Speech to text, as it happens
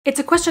It's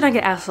a question I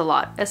get asked a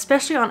lot,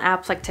 especially on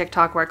apps like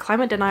TikTok where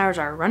climate deniers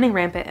are running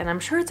rampant, and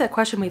I'm sure it's a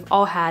question we've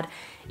all had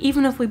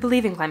even if we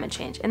believe in climate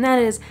change, and that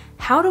is,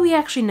 how do we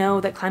actually know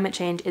that climate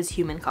change is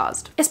human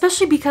caused?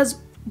 Especially because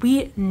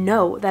we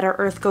know that our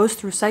Earth goes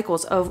through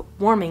cycles of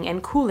warming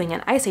and cooling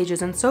and ice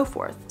ages and so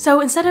forth. So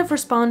instead of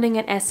responding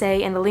an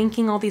essay and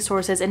linking all these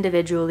sources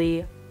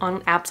individually on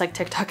apps like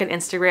TikTok and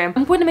Instagram,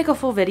 I'm going to make a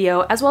full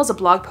video as well as a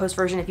blog post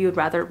version if you would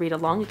rather read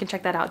along. You can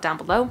check that out down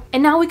below.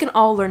 And now we can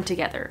all learn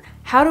together.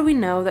 How do we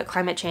know that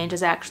climate change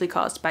is actually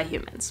caused by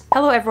humans?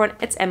 Hello everyone,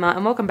 it's Emma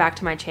and welcome back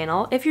to my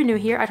channel. If you're new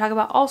here, I talk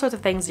about all sorts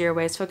of things zero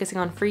waste, focusing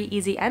on free,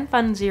 easy, and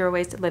fun zero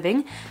waste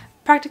living,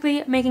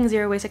 practically making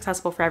zero waste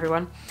accessible for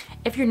everyone.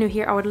 If you're new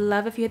here, I would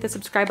love if you hit the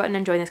subscribe button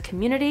and join this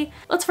community.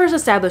 Let's first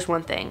establish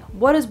one thing.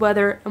 What is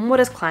weather and what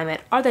is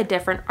climate? Are they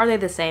different? Are they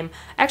the same?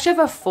 I actually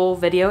have a full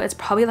video. It's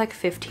probably like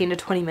 15 to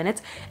 20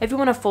 minutes. If you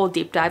want a full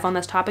deep dive on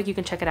this topic, you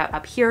can check it out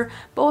up here,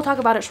 but we'll talk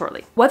about it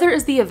shortly. Weather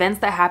is the events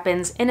that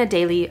happens in a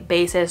daily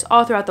basis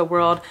all throughout the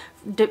world,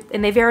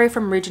 and they vary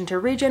from region to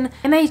region,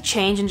 and they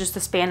change in just the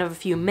span of a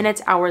few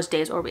minutes, hours,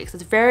 days, or weeks.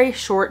 It's a very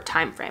short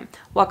time frame,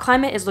 while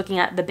climate is looking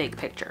at the big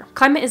picture.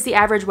 Climate is the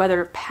average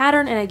weather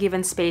pattern in a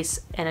given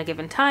space in a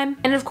given time,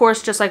 and of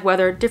course, just like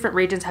weather, different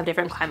regions have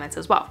different climates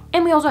as well.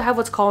 And we also have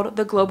what's called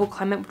the global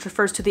climate, which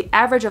refers to the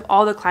average of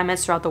all the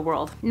climates throughout the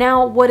world.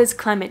 Now, what is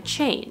climate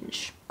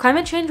change?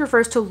 Climate change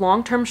refers to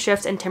long-term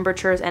shifts in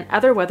temperatures and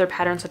other weather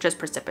patterns such as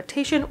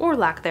precipitation or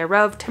lack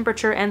thereof,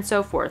 temperature, and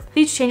so forth.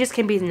 These changes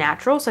can be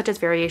natural, such as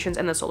variations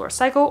in the solar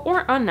cycle,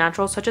 or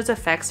unnatural, such as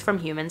effects from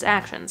humans'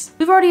 actions.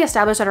 We've already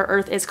established that our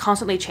Earth is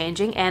constantly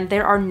changing and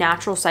there are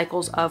natural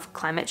cycles of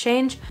climate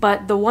change,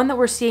 but the one that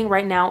we're seeing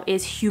right now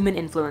is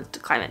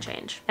human-influenced climate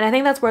change. And I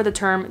think that's where the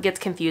term gets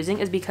confusing,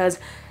 is because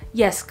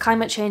yes,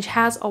 climate change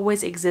has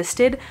always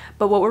existed,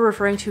 but what we're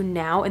referring to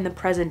now in the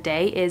present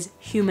day is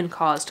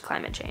human-caused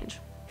climate change.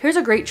 Here's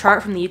a great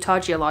chart from the Utah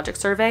Geologic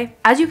Survey.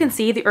 As you can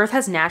see, the Earth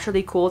has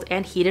naturally cooled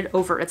and heated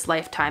over its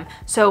lifetime.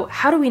 So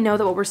how do we know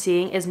that what we're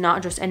seeing is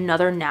not just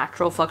another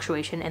natural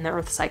fluctuation in the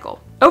Earth cycle?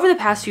 Over the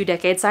past few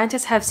decades,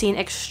 scientists have seen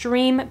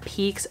extreme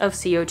peaks of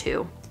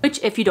CO2. Which,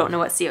 if you don't know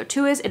what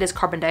CO2 is, it is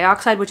carbon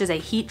dioxide, which is a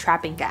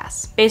heat-trapping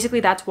gas. Basically,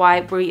 that's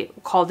why we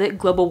called it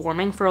global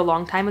warming for a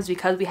long time, is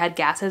because we had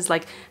gases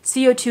like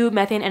CO2,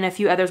 methane, and a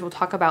few others we'll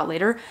talk about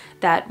later,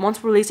 that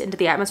once released into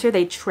the atmosphere,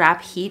 they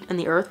trap heat in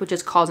the Earth, which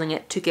is causing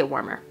it to get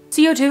warmer.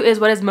 CO2 is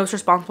what is most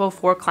responsible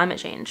for climate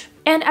change.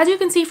 And as you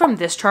can see from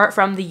this chart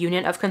from the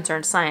Union of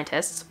Concerned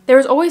Scientists, there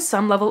is always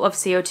some level of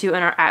CO2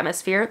 in our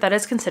atmosphere that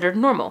is considered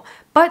normal.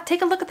 But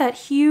take a look at that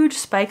huge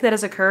spike that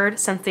has occurred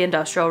since the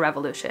Industrial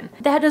Revolution.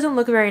 That doesn't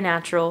look very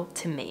natural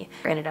to me.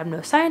 Granted, I'm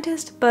no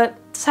scientist, but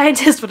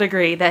scientists would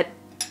agree that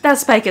that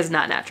spike is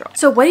not natural.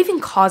 So what even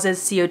causes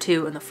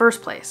CO2 in the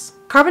first place?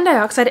 Carbon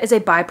dioxide is a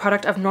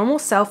byproduct of normal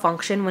cell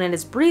function when it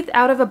is breathed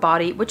out of a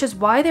body, which is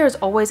why there is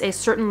always a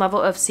certain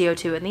level of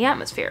CO2 in the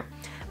atmosphere.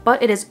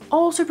 But it is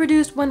also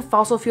produced when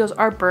fossil fuels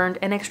are burned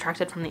and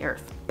extracted from the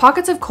earth.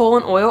 Pockets of coal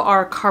and oil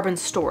are carbon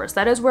stores.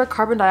 That is where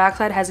carbon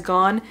dioxide has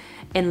gone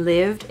and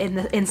lived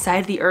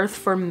inside the earth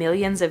for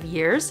millions of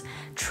years,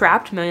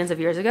 trapped millions of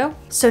years ago.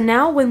 So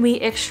now when we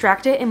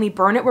extract it and we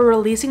burn it, we're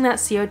releasing that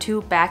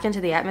CO2 back into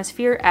the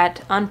atmosphere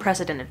at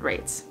unprecedented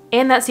rates.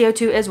 And that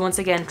CO2 is once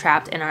again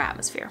trapped in our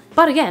atmosphere.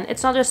 But again,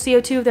 it's not just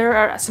CO2, there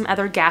are some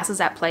other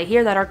gases at play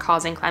here that are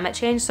causing climate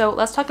change, so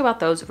let's talk about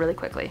those really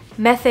quickly.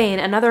 Methane,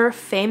 another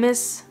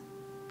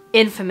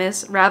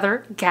infamous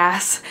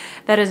gas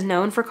that is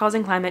known for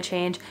causing climate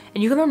change,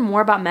 and you can learn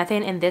more about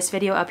methane in this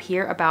video up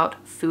here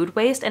about food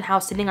waste and how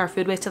sending our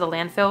food waste to the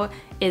landfill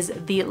is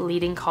the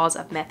leading cause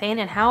of methane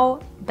and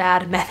how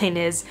bad methane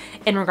is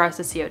in regards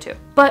to CO2.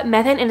 But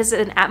methane is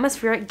an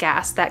atmospheric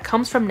gas that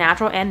comes from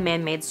natural and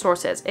man-made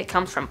sources. It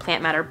comes from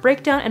plant matter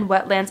breakdown and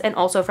wetlands, and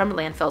also from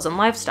landfills and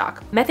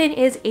livestock. Methane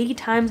is 80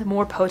 times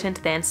more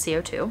potent than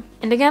CO2.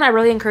 And again, I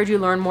really encourage you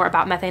to learn more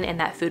about methane in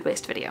that food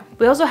waste video.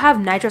 We also have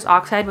nitrous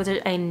oxide, which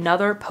is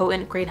another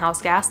potent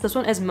greenhouse gas. This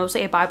one is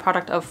mostly a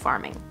byproduct of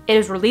farming. It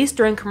is released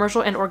during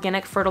commercial and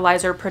organic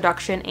fertilizer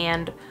production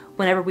and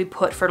whenever we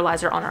put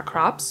fertilizer on our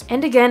crops.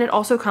 And again, it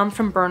also comes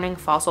from burning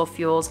fossil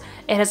fuels.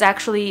 It has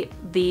actually,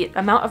 the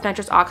amount of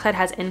nitrous oxide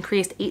has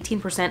increased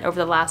 18% over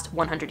the last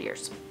 100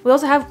 years. We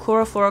also have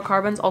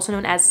chlorofluorocarbons, also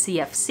known as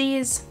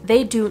CFCs.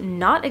 They do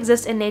not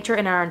exist in nature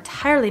and are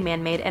entirely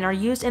man-made and are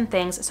used in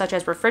things such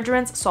as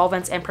refrigerants,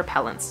 solvents, and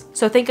propellants.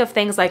 So think of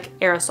things like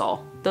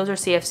aerosol. Those are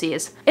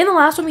CFCs. And the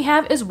last one we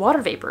have is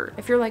water vapor.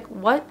 If you're like,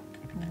 what?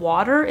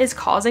 Water is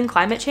causing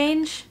climate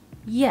change?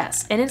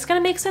 Yes, and it's gonna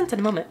make sense in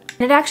a moment.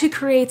 And it actually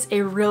creates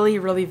a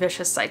really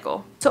vicious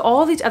cycle. So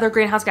all of these other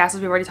greenhouse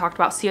gases we've already talked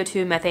about,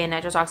 CO2, methane,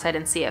 nitrous oxide,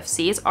 and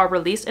CFCs, are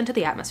released into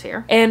the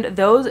atmosphere. And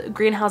those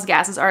greenhouse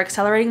gases are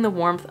accelerating the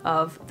warmth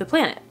of the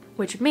planet.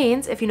 Which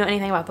means, if you know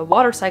anything about the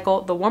water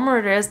cycle, the warmer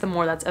it is, the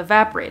more that's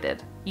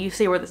evaporated. you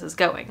see where this is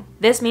going.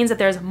 This means that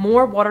there's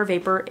more water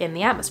vapor in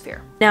the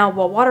atmosphere. Now,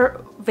 while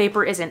water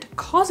vapor isn't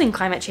causing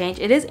climate change,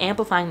 it is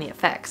amplifying the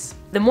effects.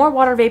 The more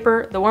water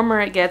vapor, the warmer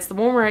it gets, the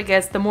warmer it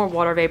gets, the more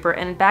water vapor,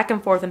 and back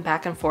and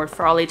forth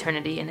for all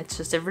eternity, and it's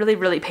just a really,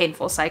 really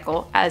painful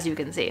cycle, as you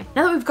can see.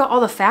 Now that we've got all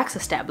the facts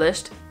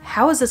established,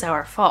 how is this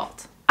our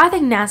fault? I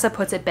think NASA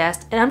puts it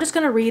best, and I'm just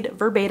going to read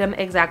verbatim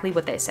exactly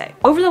what they say.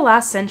 Over the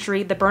last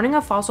century, the burning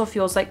of fossil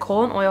fuels like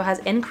coal and oil has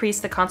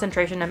increased the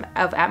concentration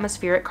of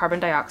atmospheric carbon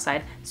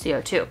dioxide,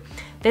 CO2.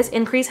 This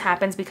increase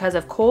happens because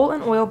of coal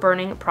and oil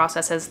burning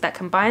processes that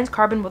combines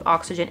carbon with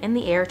oxygen in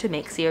the air to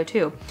make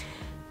CO2.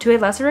 To a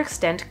lesser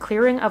extent,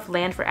 clearing of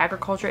land for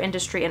agriculture,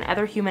 industry, and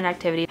other human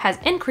activity has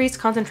increased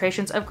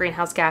concentrations of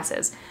greenhouse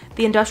gases.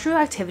 The industrial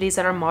activities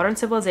that our modern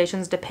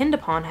civilizations depend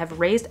upon have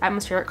raised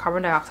atmospheric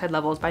carbon dioxide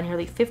levels by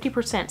nearly 50%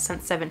 since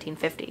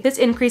 1750. This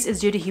increase is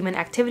due to human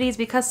activities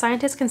because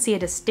scientists can see a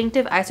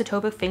distinctive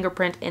isotopic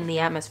fingerprint in the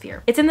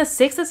atmosphere. It's in the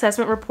 6th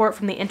assessment report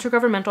from the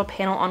Intergovernmental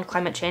Panel on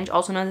Climate Change,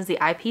 also known as the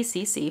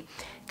IPCC,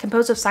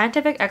 composed of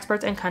scientific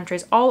experts in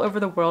countries all over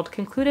the world,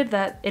 concluded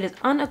that it is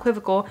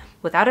unequivocal,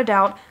 without a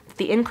doubt, that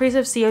the increase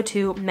of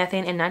CO2,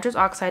 methane, and nitrous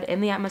oxide in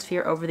the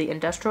atmosphere over the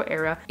industrial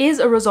era is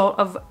a result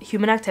of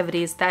human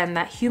activities and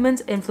that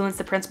humans influence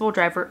the principal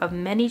driver of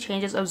many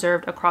changes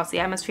observed across the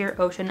atmosphere,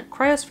 ocean,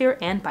 cryosphere,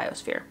 and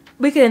biosphere.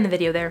 We could end the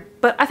video there,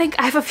 but I think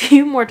I have a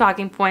few more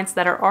talking points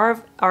that are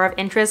of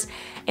interest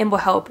and will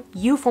help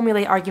you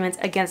formulate arguments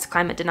against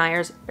climate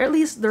deniers, or at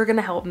least they're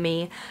gonna help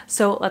me,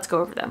 so let's go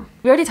over them.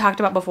 We already talked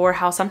about before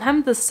how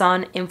sometimes the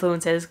sun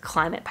influences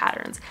climate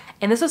patterns,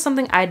 and this was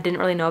something I didn't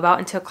really know about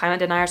until climate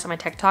deniers on my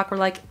TikTok were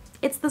like,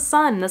 it's the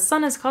sun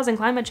is causing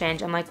climate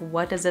change. I'm like,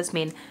 what does this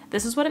mean?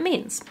 This is what it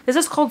means. This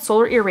is called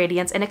solar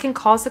irradiance, and it can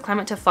cause the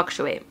climate to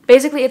fluctuate.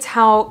 Basically, it's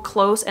how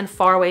close and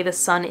far away the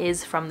sun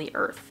is from the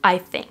earth, I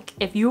think.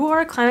 If you are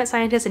a climate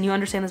scientist and you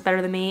understand this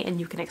better than me and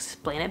you can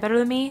explain it better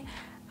than me,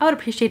 I would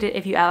appreciate it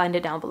if you outlined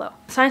it down below.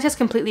 Scientists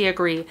completely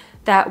agree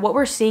that what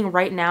we're seeing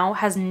right now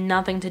has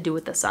nothing to do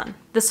with the sun.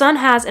 The sun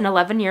has an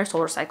 11-year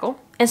solar cycle,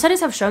 and studies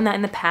have shown that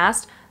in the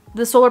past,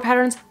 the solar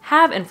patterns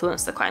have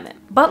influenced the climate.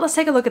 But let's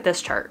take a look at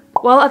this chart.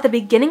 Well, at the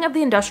beginning of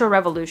the Industrial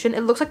Revolution,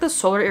 it looks like the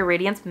solar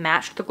irradiance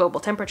matched the global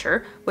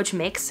temperature, which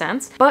makes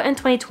sense, but in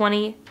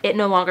 2020, it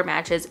no longer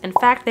matches. In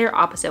fact, they are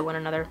opposite one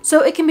another.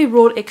 So it can be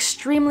ruled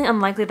extremely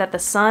unlikely that the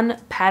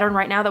sun pattern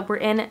right now that we're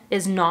in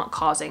is not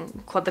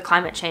causing the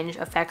climate change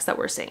effects that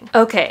we're seeing.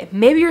 Okay,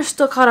 maybe you're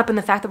still caught up in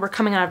the fact that we're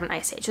coming out of an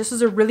ice age. This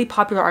is a really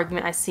popular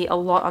argument I see a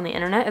lot on the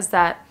internet, is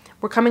that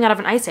we're coming out of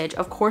an ice age,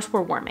 of course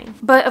we're warming.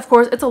 But of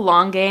course, it's a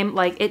long game.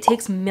 Like, it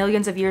takes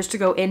millions of years to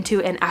go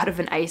into and out of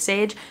an ice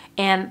age,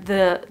 and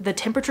the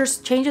temperature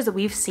changes that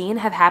we've seen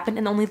have happened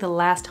in only the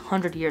last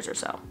 100 years or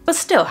so. But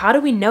still, how do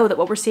we know that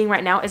what we're seeing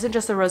right now isn't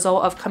just a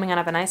result of coming out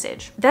of an ice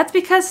age? That's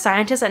because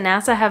scientists at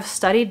NASA have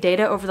studied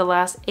data over the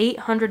last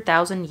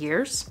 800,000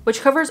 years, which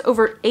covers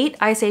over 8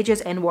 ice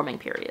ages and warming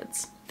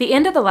periods. The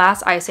end of the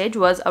last ice age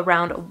was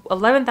around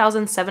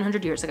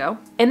 11,700 years ago,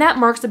 and that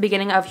marks the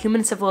beginning of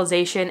human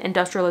civilization,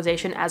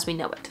 industrialization as we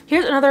know it.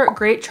 Here's another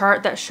great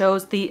chart that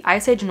shows the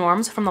ice age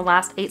norms from the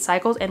last 8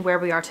 cycles and where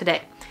we are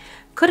today.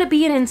 Could it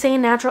be an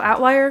insane natural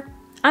outlier?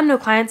 I'm no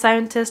climate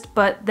scientist,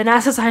 but the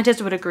NASA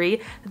scientists would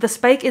agree that the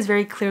spike is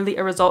very clearly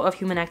a result of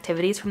human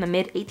activities from the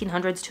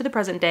mid-1800s to the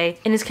present day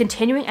and is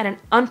continuing at an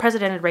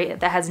unprecedented rate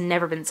that has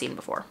never been seen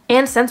before.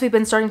 And since we've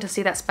been starting to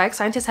see that spike,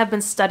 scientists have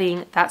been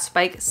studying that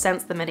spike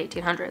since the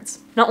mid-1800s.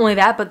 Not only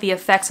that, but the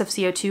effects of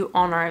CO2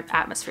 on our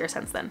atmosphere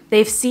since then.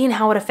 They've seen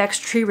how it affects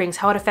tree rings,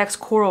 how it affects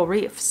coral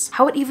reefs,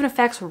 how it even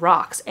affects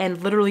rocks,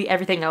 and literally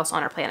everything else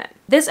on our planet.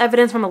 This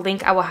evidence from a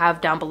link I will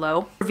have down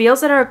below reveals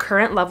that our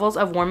current levels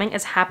of warming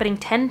is happening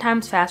 10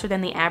 times faster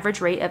than the average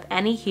rate of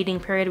any heating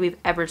period we've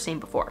ever seen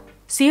before.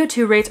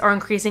 CO2 rates are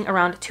increasing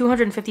around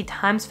 250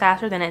 times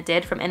faster than it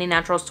did from any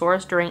natural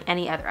source during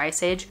any other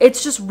ice age.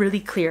 It's just really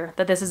clear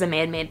that this is a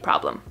man-made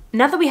problem.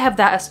 Now that we have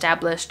that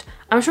established,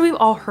 I'm sure we've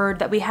all heard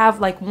that we have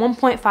like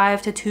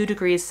 1.5 to 2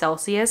 degrees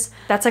Celsius.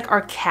 That's like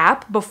our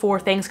cap before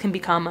things can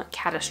become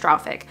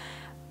catastrophic.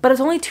 But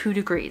it's only 2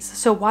 degrees.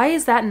 So why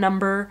is that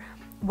number?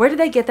 Where did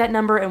they get that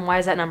number, and why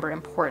is that number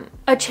important?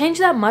 A change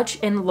that much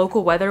in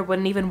local weather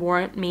wouldn't even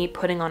warrant me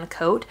putting on a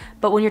coat,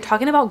 but when you're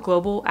talking about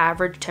global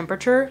average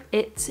temperature,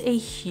 it's a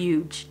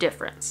huge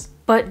difference.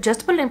 But just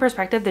to put it in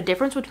perspective, the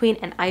difference between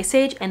an ice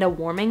age and a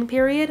warming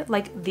period,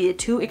 like the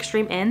two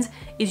extreme ends,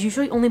 is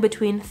usually only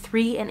between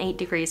 3 and 8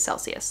 degrees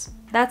Celsius.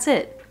 That's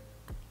it.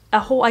 A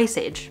whole ice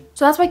age.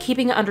 So that's why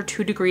keeping it under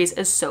 2 degrees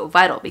is so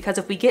vital, because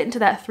if we get into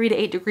that 3 to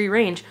 8 degree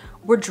range,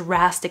 we're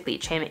drastically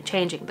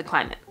changing the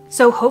climate.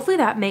 So hopefully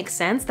that makes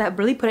sense. That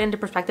really put it into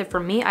perspective for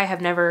me. I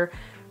have never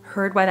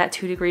heard why that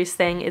 2 degrees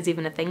thing is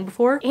even a thing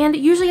before. And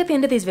usually at the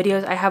end of these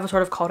videos, I have a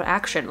sort of call to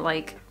action,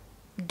 like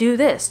do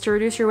this to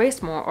reduce your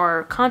waste more,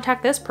 or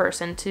contact this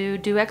person to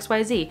do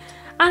XYZ.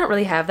 I don't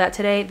really have that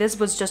today. This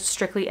was just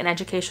strictly an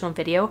educational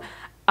video.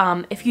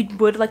 If you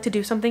would like to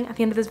do something at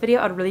the end of this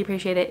video, I'd really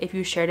appreciate it if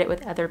you shared it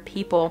with other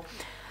people.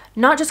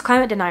 not just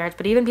climate deniers,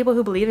 but even people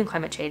who believe in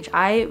climate change.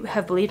 I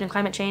have believed in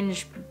climate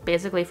change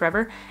basically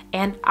forever,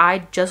 and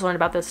I just learned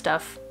about this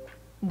stuff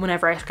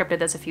whenever I scripted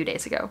this a few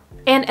days ago.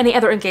 And any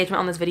other engagement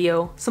on this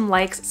video, some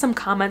likes, some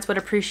comments would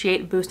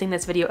appreciate boosting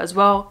this video as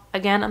well.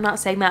 Again, I'm not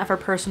saying that for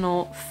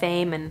personal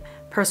fame and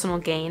personal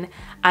gain.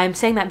 I'm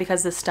saying that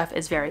because this stuff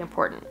is very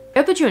important. I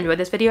hope that you enjoyed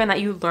this video and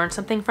that you learned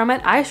something from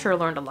it. I sure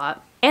learned a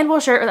lot. And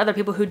we'll share it with other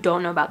people who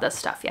don't know about this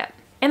stuff yet.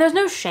 And there's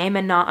no shame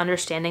in not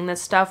understanding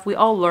this stuff. We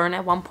all learn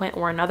at one point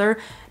or another.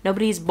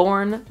 Nobody's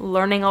born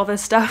learning all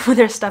this stuff with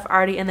their stuff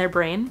already in their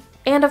brain.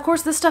 And of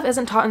course, this stuff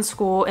isn't taught in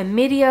school, and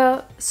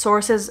media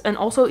sources and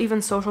also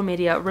even social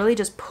media really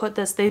just put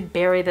this, they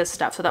bury this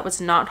stuff so that was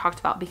not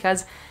talked about,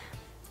 because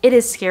it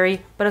is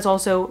scary, but it's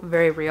also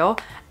very real,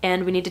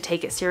 and we need to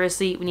take it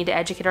seriously. We need to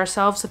educate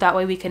ourselves so that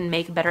way we can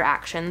make better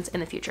actions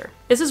in the future.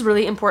 This is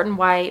really important,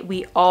 why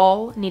we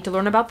all need to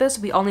learn about this.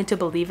 We all need to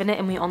believe in it,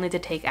 and we all need to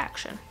take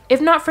action.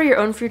 If not for your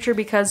own future,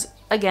 because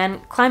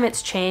again,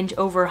 climates change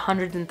over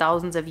hundreds and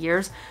thousands of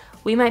years.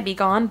 We might be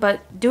gone,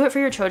 but do it for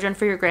your children,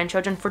 for your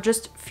grandchildren, for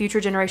just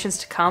future generations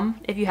to come,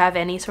 if you have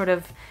any sort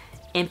of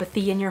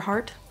empathy in your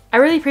heart. I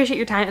really appreciate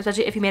your time,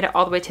 especially if you made it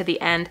all the way to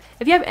the end.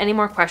 If you have any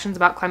more questions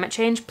about climate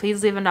change,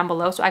 please leave them down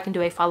below so I can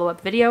do a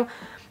follow-up video.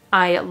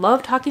 I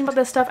love talking about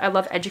this stuff. I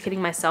love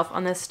educating myself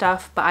on this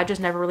stuff, but I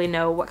just never really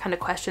know what kind of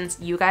questions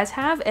you guys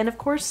have. And of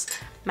course,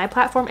 my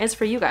platform is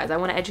for you guys. I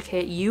want to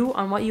educate you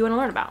on what you want to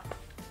learn about.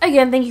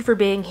 Again, thank you for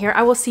being here.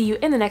 I will see you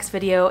in the next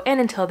video,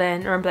 and until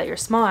then, remember that your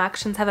small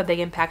actions have a big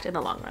impact in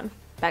the long run.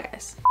 Bye,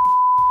 guys.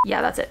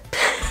 Yeah, that's it.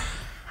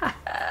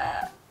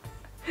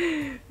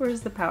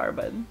 Where's the power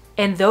button?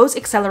 And those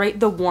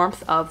accelerate the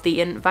warmth of the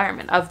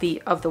environment, of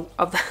the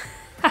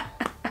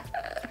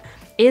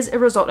is a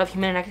result of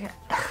human. We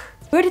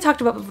already talked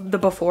about the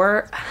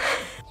before.